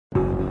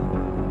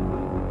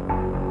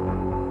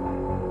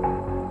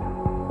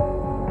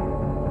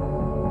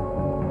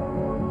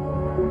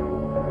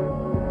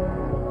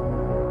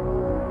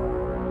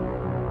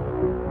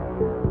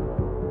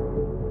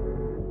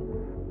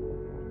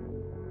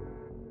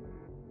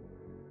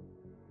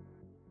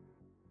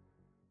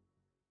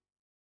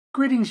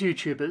Greetings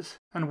YouTubers,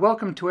 and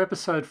welcome to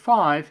episode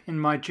 5 in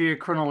my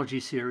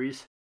Geochronology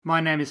series. My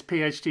name is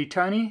PhD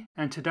Tony,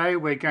 and today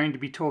we're going to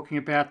be talking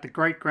about the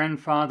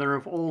great-grandfather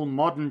of all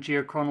modern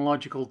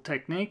geochronological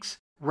techniques,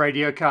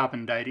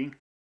 radiocarbon dating.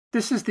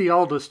 This is the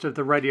oldest of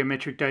the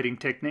radiometric dating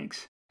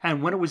techniques,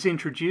 and when it was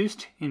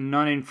introduced in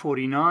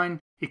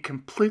 1949, it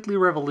completely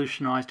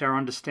revolutionized our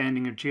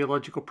understanding of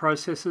geological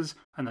processes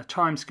and the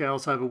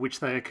timescales over which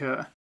they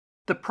occur.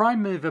 The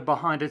prime mover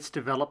behind its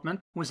development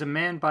was a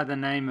man by the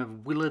name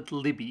of Willard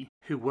Libby,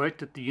 who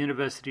worked at the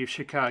University of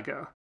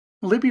Chicago.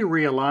 Libby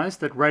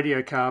realized that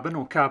radiocarbon,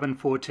 or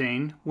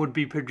carbon-14, would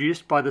be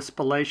produced by the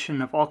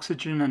spallation of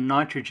oxygen and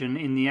nitrogen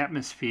in the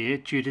atmosphere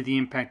due to the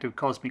impact of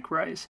cosmic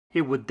rays.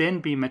 It would then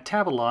be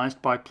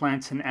metabolized by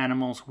plants and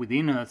animals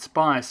within Earth's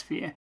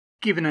biosphere.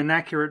 Given an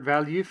accurate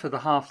value for the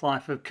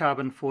half-life of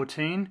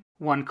carbon-14,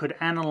 one could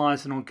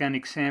analyze an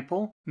organic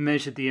sample,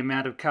 measure the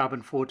amount of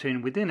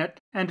carbon-14 within it,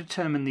 and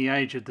determine the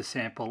age of the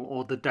sample,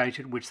 or the date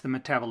at which the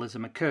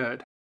metabolism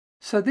occurred.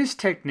 So this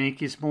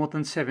technique is more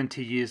than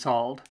 70 years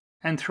old,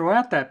 and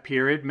throughout that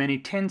period many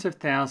tens of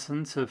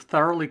thousands of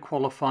thoroughly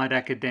qualified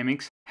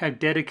academics have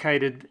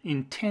dedicated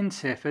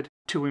intense effort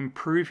to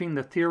improving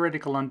the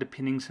theoretical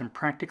underpinnings and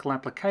practical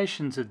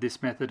applications of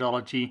this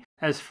methodology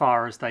as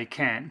far as they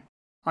can.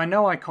 I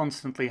know I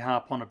constantly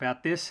harp on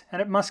about this,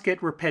 and it must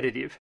get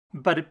repetitive,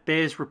 but it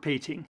bears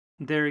repeating.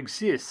 There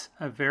exists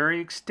a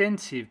very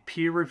extensive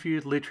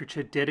peer-reviewed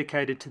literature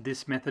dedicated to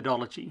this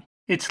methodology.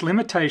 Its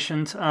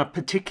limitations are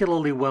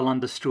particularly well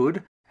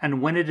understood,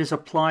 and when it is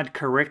applied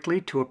correctly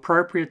to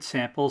appropriate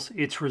samples,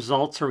 its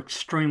results are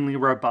extremely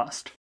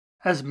robust.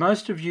 As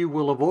most of you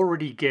will have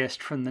already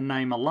guessed from the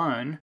name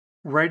alone,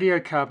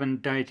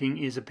 radiocarbon dating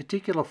is a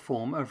particular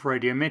form of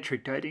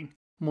radiometric dating.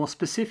 More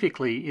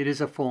specifically, it is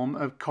a form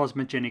of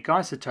cosmogenic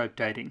isotope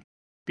dating,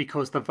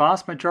 because the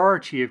vast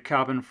majority of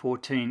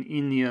carbon-14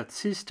 in the Earth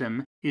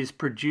system is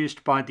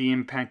produced by the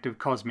impact of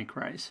cosmic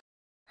rays.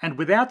 And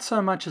without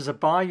so much as a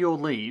by your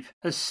leave,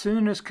 as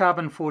soon as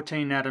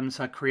carbon-14 atoms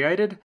are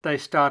created, they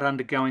start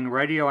undergoing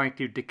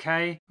radioactive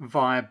decay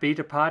via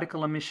beta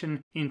particle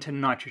emission into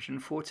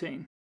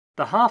nitrogen-14.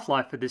 The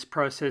half-life of this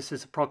process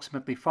is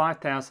approximately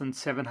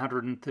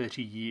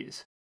 5,730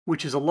 years.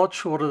 Which is a lot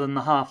shorter than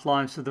the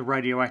half-lives of the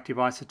radioactive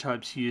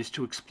isotopes used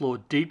to explore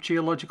deep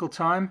geological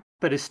time,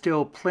 but is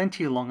still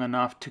plenty long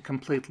enough to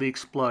completely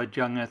explode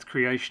young Earth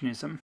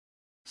creationism.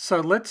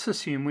 So let's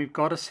assume we've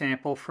got a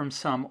sample from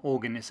some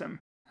organism,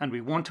 and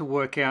we want to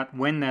work out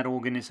when that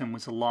organism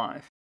was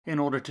alive. In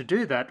order to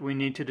do that, we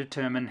need to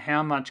determine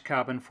how much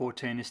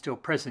carbon-14 is still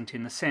present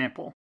in the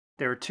sample.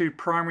 There are two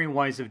primary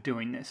ways of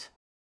doing this.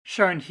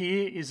 Shown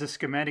here is a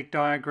schematic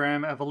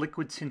diagram of a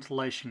liquid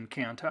scintillation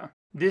counter.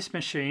 This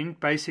machine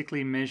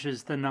basically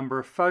measures the number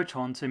of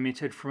photons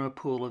emitted from a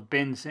pool of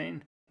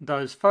benzene.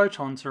 Those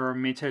photons are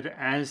emitted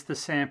as the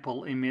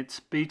sample emits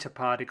beta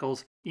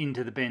particles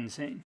into the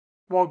benzene.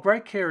 While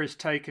great care is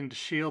taken to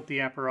shield the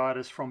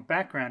apparatus from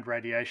background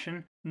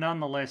radiation,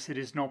 nonetheless it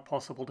is not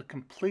possible to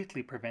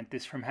completely prevent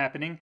this from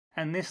happening,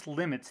 and this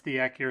limits the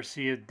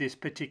accuracy of this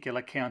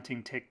particular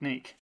counting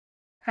technique.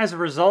 As a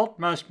result,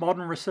 most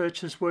modern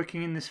researchers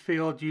working in this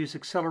field use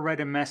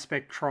accelerated mass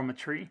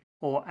spectrometry,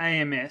 or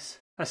AMS.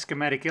 A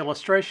schematic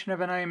illustration of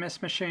an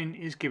AMS machine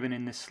is given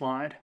in this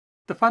slide.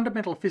 The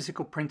fundamental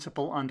physical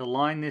principle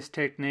underlying this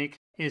technique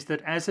is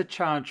that as a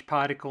charged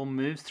particle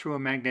moves through a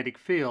magnetic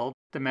field,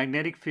 the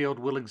magnetic field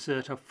will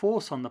exert a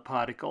force on the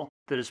particle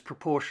that is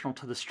proportional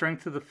to the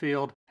strength of the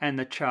field and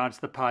the charge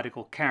the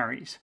particle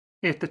carries.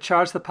 If the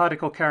charge the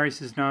particle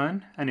carries is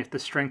known, and if the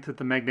strength of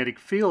the magnetic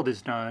field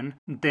is known,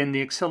 then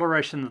the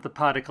acceleration that the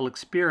particle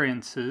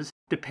experiences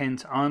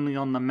depends only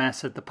on the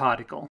mass of the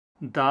particle.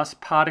 Thus,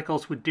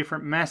 particles with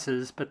different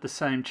masses but the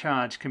same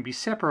charge can be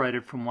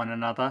separated from one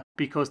another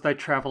because they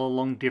travel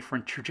along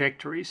different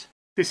trajectories.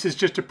 This is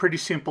just a pretty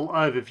simple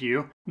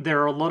overview.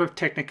 There are a lot of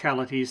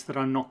technicalities that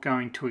I'm not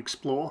going to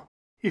explore.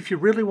 If you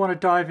really want to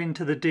dive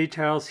into the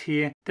details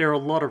here, there are a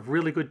lot of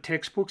really good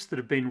textbooks that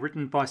have been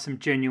written by some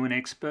genuine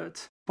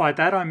experts. By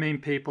that I mean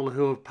people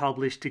who have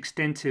published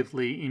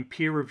extensively in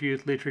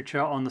peer-reviewed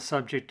literature on the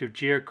subject of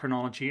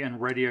geochronology and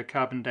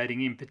radiocarbon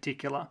dating in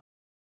particular.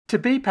 To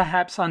be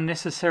perhaps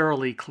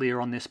unnecessarily clear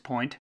on this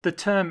point, the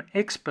term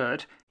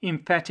expert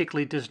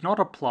emphatically does not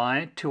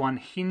apply to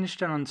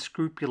unhinged and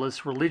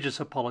unscrupulous religious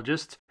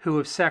apologists who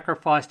have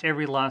sacrificed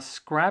every last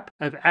scrap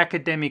of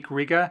academic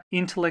rigor,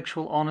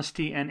 intellectual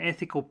honesty, and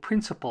ethical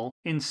principle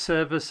in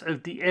service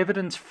of the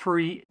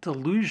evidence-free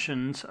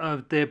delusions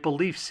of their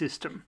belief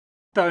system.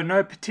 Though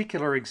no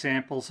particular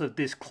examples of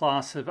this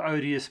class of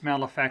odious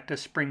malefactor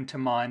spring to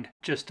mind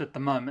just at the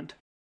moment.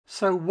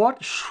 So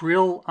what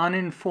shrill,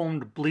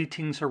 uninformed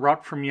bleatings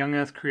erupt from young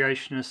Earth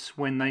creationists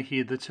when they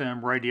hear the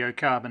term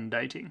radiocarbon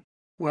dating?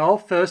 Well,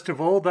 first of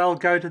all, they'll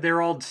go to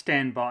their old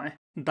standby.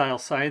 They'll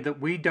say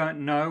that we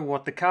don't know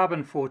what the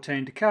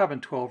carbon-14 to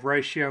carbon-12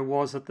 ratio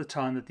was at the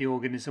time that the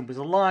organism was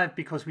alive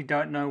because we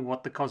don't know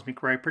what the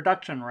cosmic ray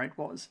production rate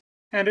was.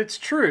 And it's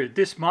true,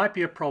 this might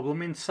be a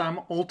problem in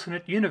some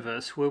alternate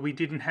universe where we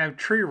didn't have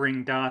tree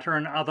ring data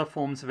and other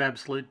forms of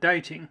absolute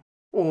dating.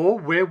 or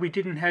where we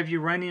didn't have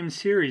uranium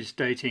series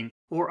dating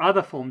or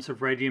other forms of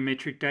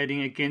radiometric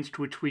dating against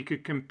which we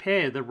could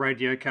compare the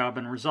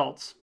radiocarbon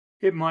results.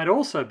 It might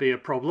also be a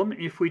problem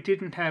if we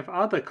didn't have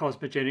other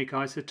cosmogenic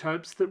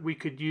isotopes that we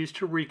could use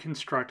to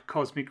reconstruct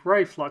cosmic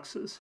ray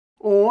fluxes,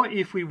 or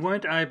if we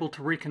weren't able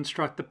to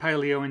reconstruct the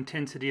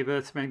paleointensity of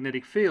Earth's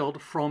magnetic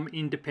field from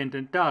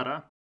independent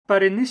data.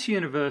 But in this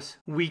universe,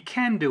 we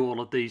can do all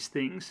of these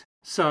things,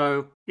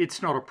 so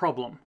it's not a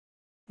problem.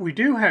 We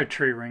do have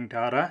tree ring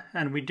data,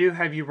 and we do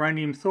have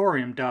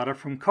uranium-thorium data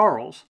from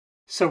corals,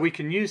 so we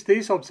can use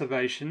these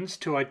observations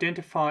to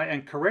identify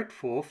and correct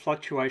for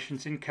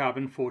fluctuations in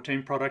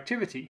carbon-14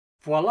 productivity.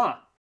 Voila!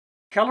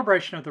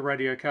 Calibration of the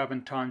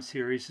radiocarbon time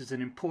series is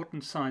an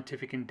important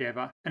scientific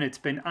endeavour, and it's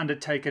been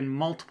undertaken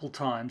multiple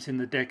times in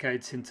the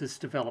decades since its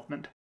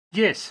development.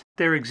 Yes,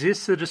 there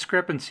exists a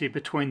discrepancy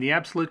between the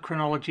absolute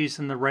chronologies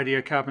and the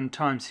radiocarbon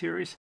time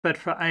series, but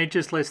for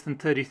ages less than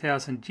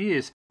 30,000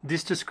 years,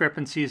 this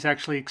discrepancy is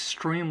actually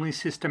extremely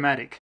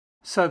systematic,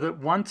 so that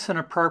once an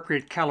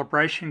appropriate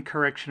calibration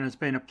correction has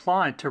been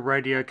applied to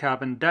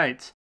radiocarbon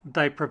dates,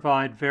 they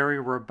provide very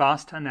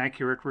robust and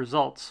accurate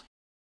results.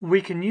 We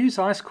can use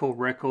ice core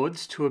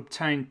records to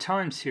obtain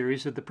time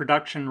series of the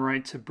production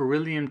rates of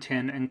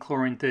beryllium-10 and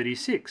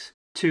chlorine-36,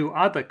 two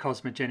other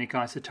cosmogenic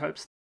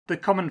isotopes. The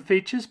common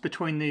features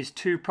between these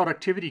two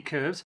productivity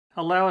curves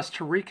allow us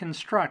to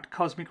reconstruct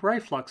cosmic ray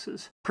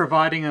fluxes,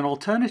 providing an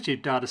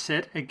alternative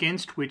dataset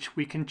against which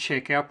we can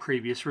check our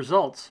previous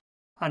results.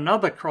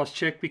 Another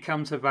cross-check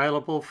becomes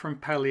available from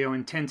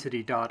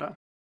paleointensity data.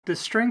 The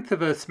strength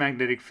of Earth's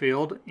magnetic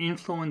field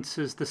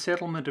influences the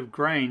settlement of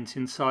grains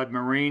inside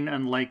marine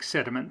and lake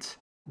sediments.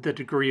 The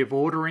degree of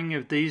ordering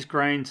of these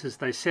grains as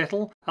they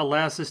settle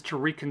allows us to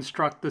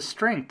reconstruct the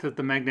strength of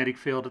the magnetic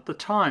field at the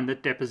time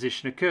that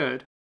deposition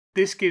occurred.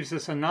 This gives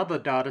us another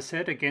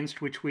dataset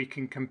against which we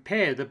can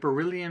compare the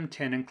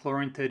beryllium-10 and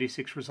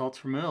chlorine-36 results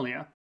from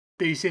earlier.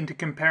 These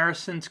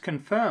intercomparisons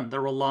confirm the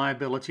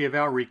reliability of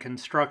our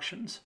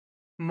reconstructions.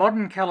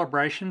 Modern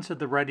calibrations of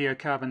the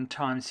radiocarbon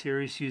time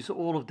series use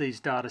all of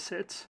these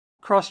datasets,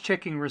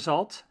 cross-checking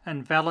results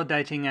and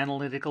validating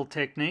analytical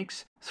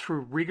techniques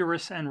through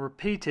rigorous and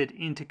repeated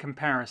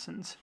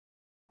intercomparisons.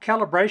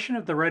 Calibration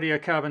of the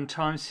radiocarbon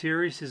time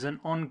series is an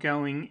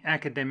ongoing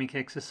academic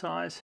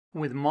exercise,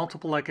 with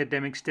multiple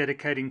academics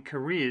dedicating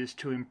careers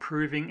to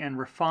improving and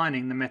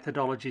refining the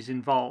methodologies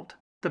involved.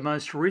 The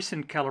most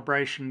recent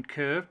calibration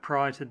curve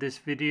prior to this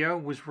video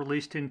was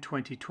released in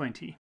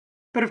 2020.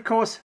 But of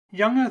course,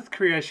 young Earth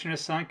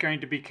creationists aren't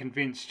going to be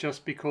convinced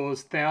just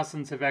because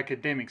thousands of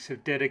academics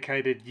have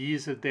dedicated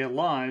years of their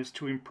lives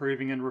to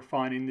improving and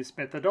refining this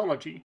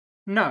methodology.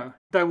 No,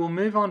 they will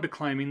move on to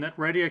claiming that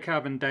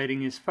radiocarbon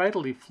dating is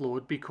fatally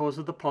flawed because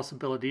of the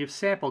possibility of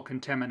sample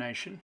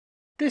contamination.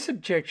 This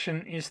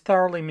objection is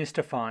thoroughly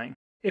mystifying.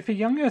 If a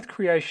young Earth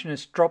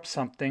creationist drops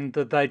something,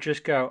 do they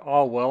just go,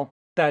 "Oh well,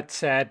 that's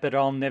sad, but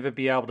I'll never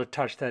be able to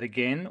touch that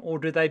again," or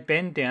do they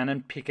bend down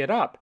and pick it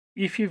up?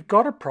 If you've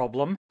got a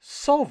problem,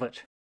 solve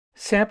it.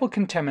 Sample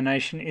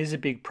contamination is a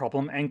big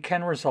problem and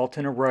can result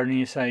in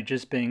erroneous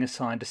ages being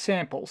assigned to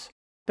samples.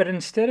 But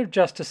instead of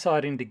just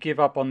deciding to give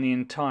up on the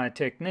entire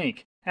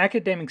technique,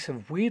 academics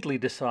have weirdly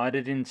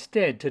decided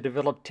instead to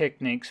develop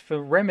techniques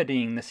for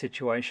remedying the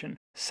situation,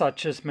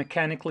 such as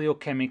mechanically or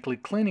chemically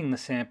cleaning the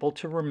sample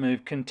to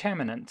remove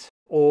contaminants,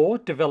 or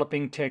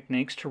developing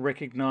techniques to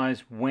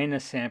recognize when a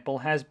sample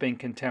has been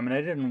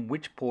contaminated and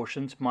which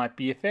portions might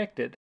be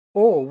affected.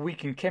 Or we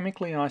can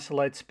chemically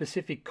isolate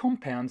specific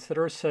compounds that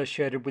are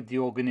associated with the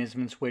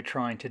organisms we're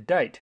trying to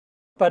date.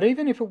 But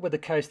even if it were the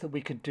case that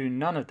we could do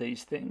none of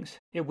these things,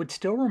 it would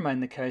still remain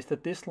the case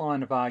that this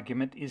line of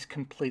argument is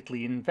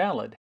completely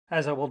invalid,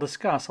 as I will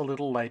discuss a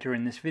little later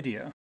in this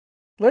video.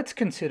 Let's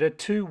consider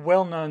two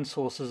well-known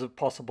sources of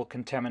possible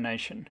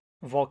contamination: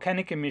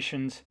 volcanic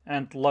emissions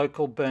and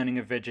local burning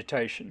of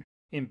vegetation.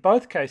 In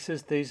both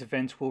cases, these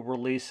events will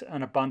release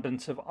an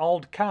abundance of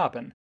old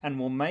carbon and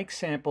will make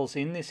samples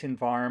in this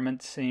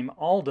environment seem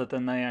older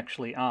than they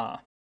actually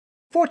are.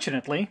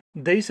 Fortunately,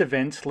 these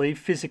events leave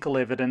physical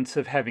evidence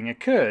of having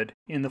occurred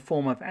in the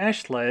form of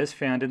ash layers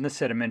found in the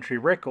sedimentary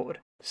record,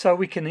 so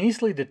we can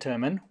easily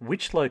determine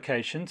which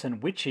locations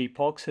and which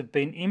epochs have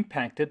been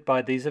impacted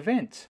by these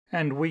events,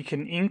 and we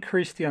can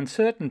increase the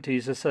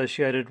uncertainties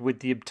associated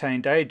with the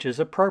obtained ages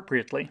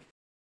appropriately.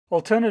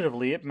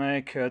 Alternatively, it may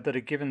occur that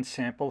a given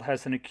sample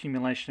has an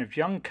accumulation of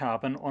young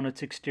carbon on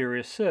its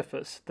exterior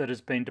surface that has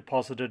been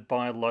deposited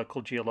by a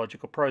local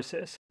geological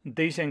process.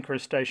 These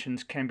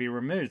encrustations can be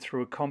removed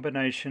through a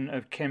combination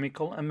of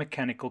chemical and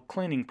mechanical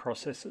cleaning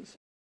processes.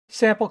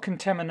 Sample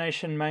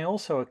contamination may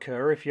also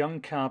occur if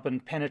young carbon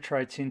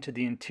penetrates into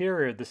the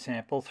interior of the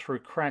sample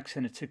through cracks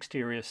in its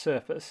exterior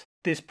surface.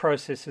 This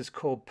process is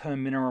called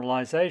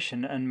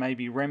permineralization and may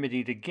be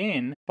remedied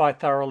again by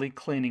thoroughly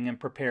cleaning and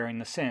preparing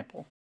the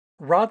sample.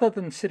 Rather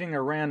than sitting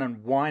around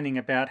and whining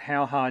about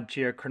how hard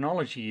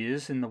geochronology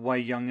is in the way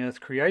young Earth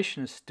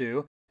creationists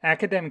do,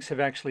 academics have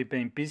actually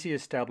been busy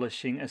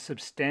establishing a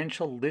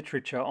substantial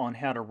literature on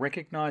how to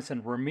recognize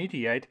and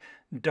remediate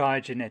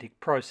diagenetic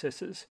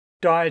processes.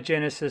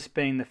 Diagenesis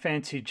being the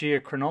fancy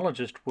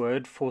geochronologist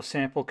word for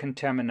sample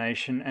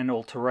contamination and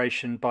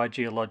alteration by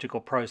geological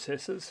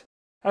processes.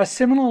 A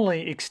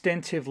similarly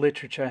extensive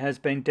literature has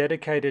been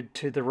dedicated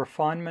to the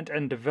refinement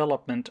and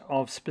development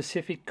of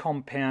specific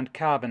compound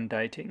carbon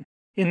dating.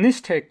 In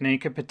this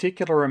technique, a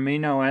particular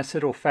amino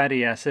acid or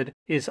fatty acid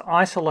is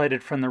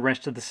isolated from the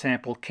rest of the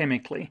sample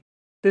chemically.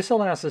 This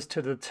allows us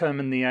to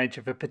determine the age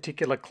of a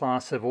particular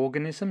class of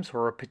organisms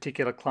or a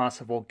particular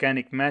class of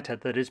organic matter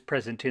that is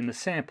present in the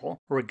sample,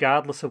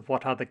 regardless of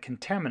what other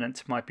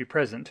contaminants might be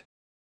present.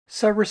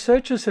 So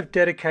researchers have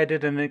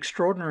dedicated an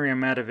extraordinary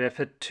amount of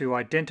effort to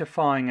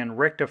identifying and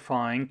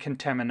rectifying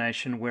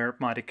contamination where it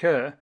might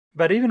occur.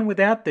 But even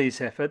without these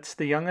efforts,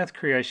 the young Earth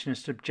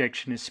creationist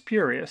objection is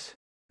spurious.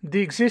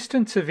 The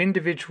existence of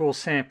individual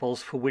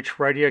samples for which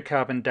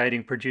radiocarbon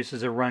dating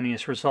produces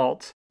erroneous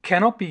results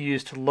cannot be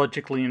used to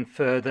logically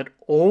infer that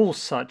all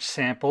such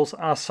samples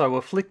are so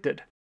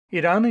afflicted.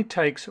 It only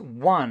takes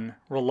one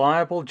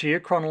reliable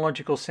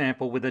geochronological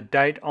sample with a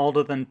date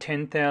older than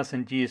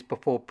 10,000 years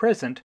before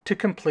present to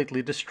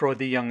completely destroy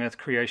the young Earth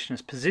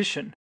creationist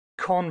position.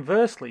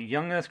 Conversely,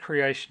 young Earth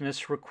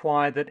creationists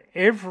require that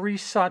every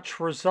such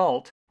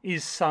result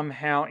is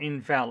somehow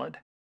invalid,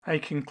 a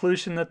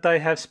conclusion that they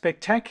have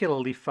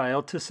spectacularly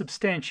failed to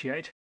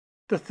substantiate.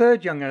 The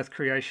third young Earth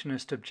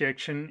creationist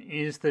objection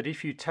is that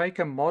if you take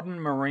a modern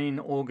marine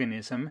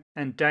organism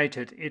and date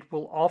it, it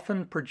will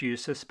often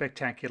produce a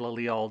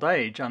spectacularly old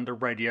age under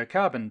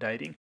radiocarbon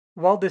dating.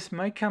 While this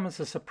may come as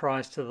a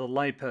surprise to the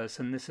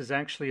layperson, this is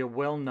actually a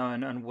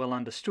well-known and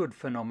well-understood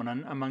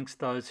phenomenon amongst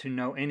those who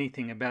know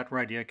anything about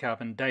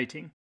radiocarbon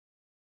dating.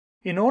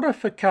 In order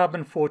for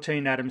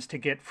carbon-14 atoms to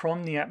get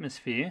from the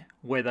atmosphere,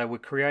 where they were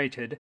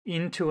created,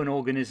 into an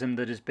organism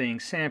that is being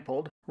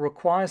sampled,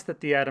 requires that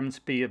the atoms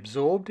be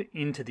absorbed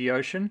into the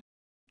ocean,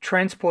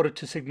 transported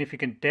to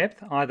significant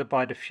depth, either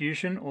by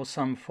diffusion or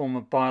some form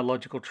of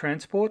biological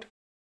transport,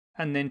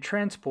 and then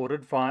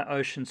transported via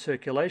ocean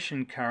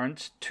circulation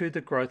currents to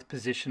the growth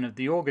position of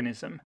the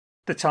organism.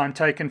 The time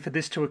taken for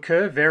this to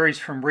occur varies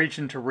from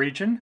region to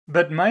region,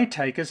 but may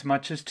take as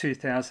much as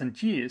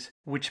 2,000 years,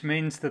 which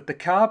means that the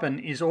carbon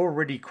is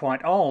already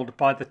quite old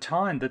by the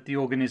time that the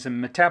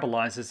organism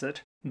metabolizes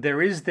it.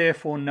 There is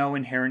therefore no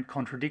inherent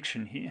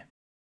contradiction here.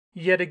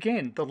 Yet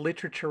again, the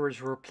literature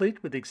is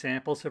replete with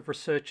examples of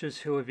researchers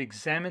who have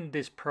examined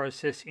this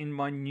process in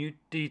minute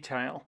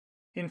detail.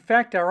 In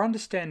fact, our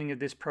understanding of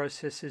this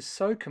process is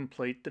so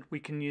complete that we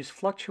can use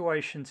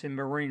fluctuations in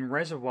marine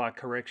reservoir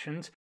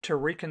corrections to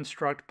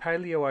reconstruct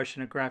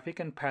paleooceanographic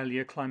and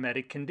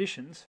paleoclimatic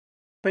conditions.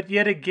 But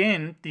yet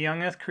again, the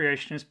young Earth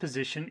creationist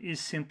position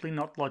is simply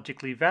not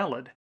logically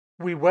valid.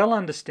 We well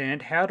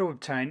understand how to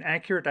obtain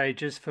accurate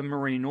ages for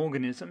marine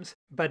organisms,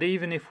 but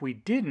even if we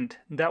didn't,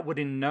 that would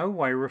in no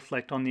way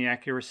reflect on the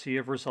accuracy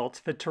of results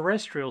for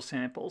terrestrial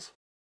samples.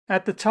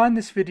 At the time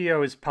this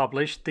video is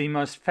published, the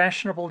most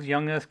fashionable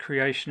young Earth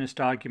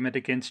creationist argument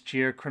against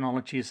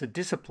geochronology as a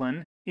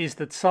discipline is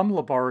that some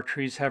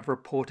laboratories have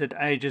reported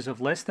ages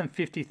of less than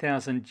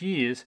 50,000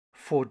 years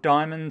for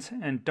diamonds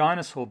and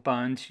dinosaur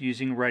bones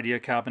using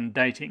radiocarbon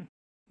dating.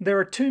 There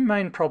are two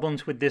main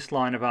problems with this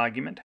line of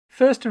argument.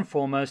 First and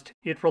foremost,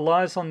 it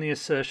relies on the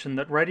assertion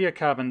that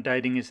radiocarbon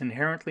dating is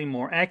inherently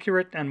more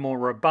accurate and more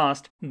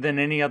robust than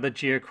any other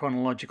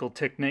geochronological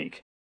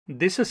technique.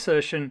 This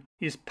assertion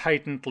is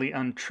patently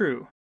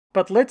untrue.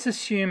 But let's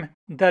assume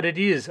that it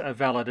is a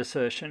valid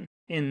assertion.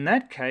 In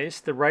that case,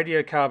 the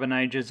radiocarbon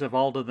ages of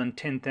older than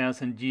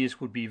 10,000 years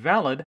would be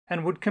valid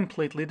and would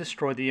completely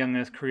destroy the young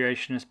Earth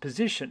creationist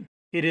position.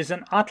 It is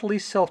an utterly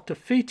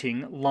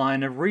self-defeating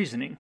line of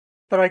reasoning.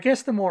 But I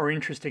guess the more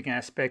interesting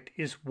aspect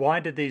is why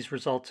did these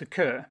results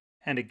occur?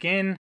 And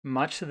again,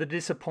 much to the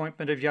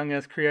disappointment of young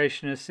Earth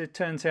creationists, it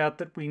turns out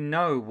that we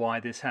know why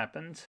this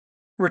happens.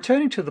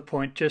 Returning to the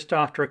point just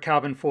after a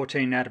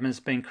carbon-14 atom has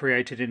been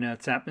created in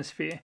Earth's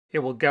atmosphere, it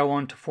will go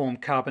on to form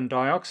carbon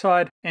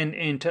dioxide and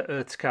enter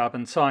Earth's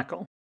carbon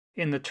cycle.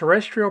 In the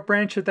terrestrial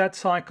branch of that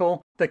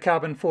cycle, the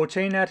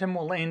carbon-14 atom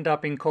will end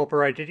up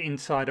incorporated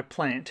inside a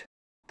plant.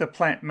 The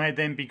plant may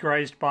then be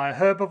grazed by a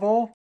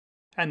herbivore,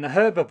 and the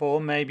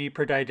herbivore may be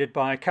predated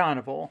by a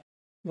carnivore.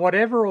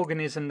 Whatever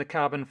organism the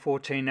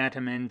carbon-14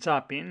 atom ends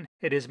up in,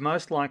 it is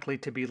most likely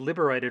to be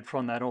liberated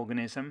from that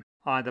organism,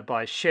 either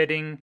by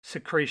shedding,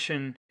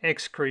 secretion,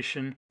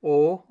 excretion,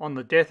 or, on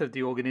the death of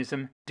the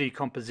organism,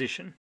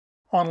 decomposition.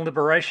 On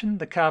liberation,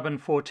 the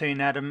carbon-14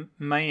 atom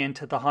may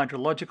enter the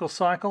hydrological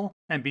cycle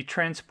and be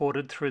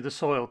transported through the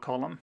soil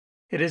column.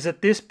 It is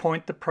at this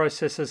point that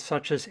processes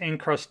such as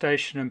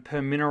encrustation and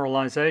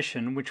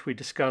permineralization, which we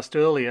discussed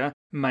earlier,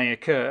 may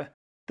occur.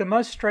 The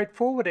most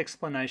straightforward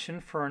explanation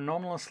for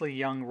anomalously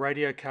young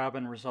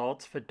radiocarbon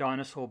results for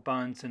dinosaur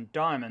bones and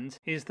diamonds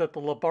is that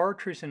the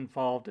laboratories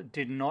involved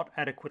did not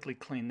adequately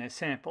clean their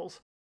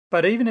samples.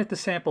 But even if the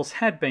samples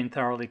had been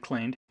thoroughly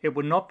cleaned, it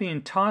would not be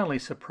entirely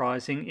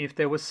surprising if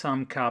there was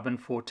some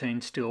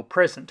carbon-14 still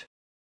present.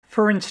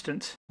 For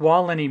instance,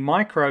 while any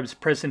microbes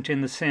present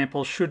in the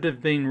sample should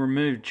have been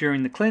removed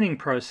during the cleaning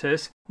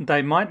process,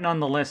 they might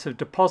nonetheless have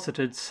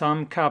deposited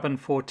some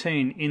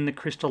carbon-14 in the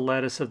crystal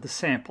lattice of the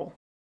sample.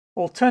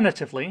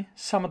 Alternatively,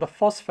 some of the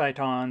phosphate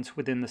ions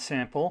within the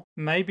sample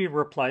may be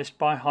replaced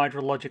by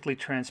hydrologically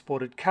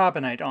transported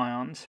carbonate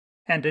ions,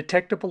 and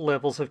detectable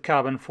levels of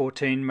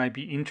carbon-14 may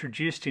be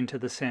introduced into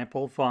the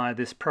sample via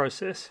this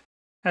process.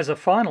 As a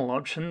final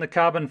option, the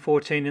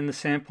carbon-14 in the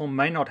sample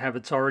may not have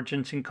its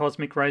origins in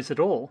cosmic rays at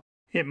all.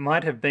 It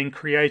might have been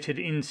created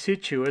in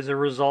situ as a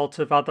result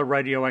of other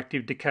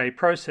radioactive decay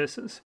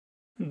processes.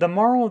 The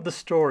moral of the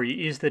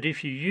story is that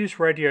if you use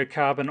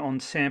radiocarbon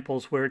on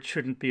samples where it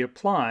shouldn't be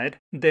applied,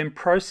 then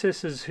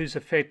processes whose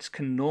effects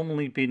can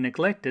normally be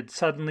neglected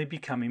suddenly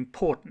become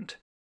important,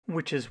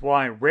 which is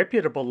why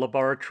reputable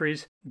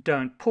laboratories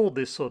don't pull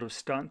this sort of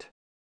stunt.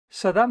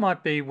 So that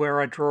might be where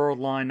I draw a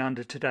line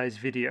under today's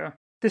video.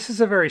 This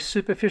is a very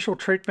superficial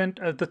treatment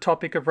of the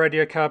topic of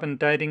radiocarbon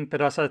dating,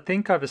 but as I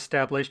think I've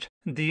established,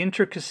 the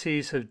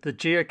intricacies of the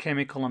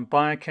geochemical and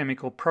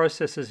biochemical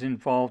processes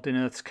involved in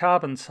Earth's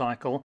carbon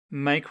cycle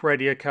make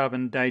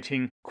radiocarbon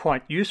dating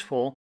quite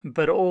useful,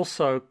 but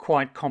also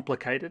quite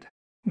complicated.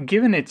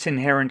 Given its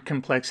inherent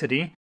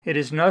complexity, it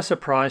is no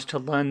surprise to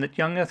learn that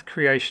young Earth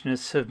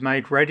creationists have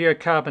made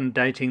radiocarbon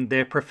dating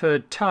their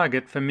preferred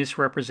target for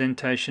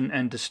misrepresentation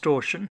and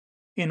distortion.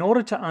 In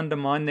order to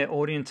undermine their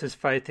audience's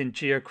faith in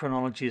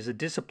geochronology as a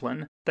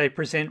discipline, they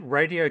present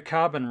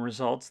radiocarbon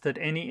results that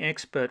any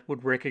expert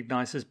would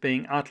recognize as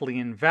being utterly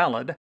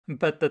invalid,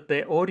 but that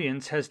their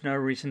audience has no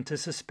reason to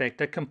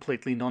suspect are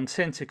completely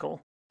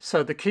nonsensical.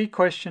 So the key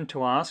question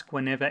to ask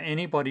whenever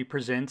anybody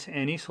presents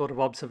any sort of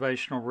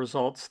observational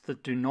results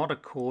that do not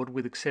accord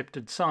with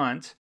accepted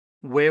science,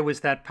 where was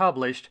that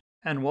published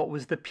and what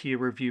was the peer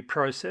review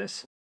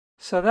process?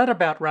 So that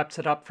about wraps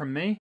it up from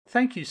me.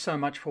 Thank you so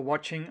much for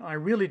watching, I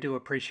really do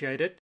appreciate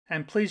it,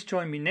 and please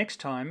join me next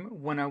time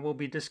when I will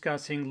be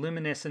discussing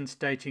luminescence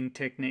dating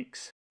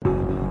techniques.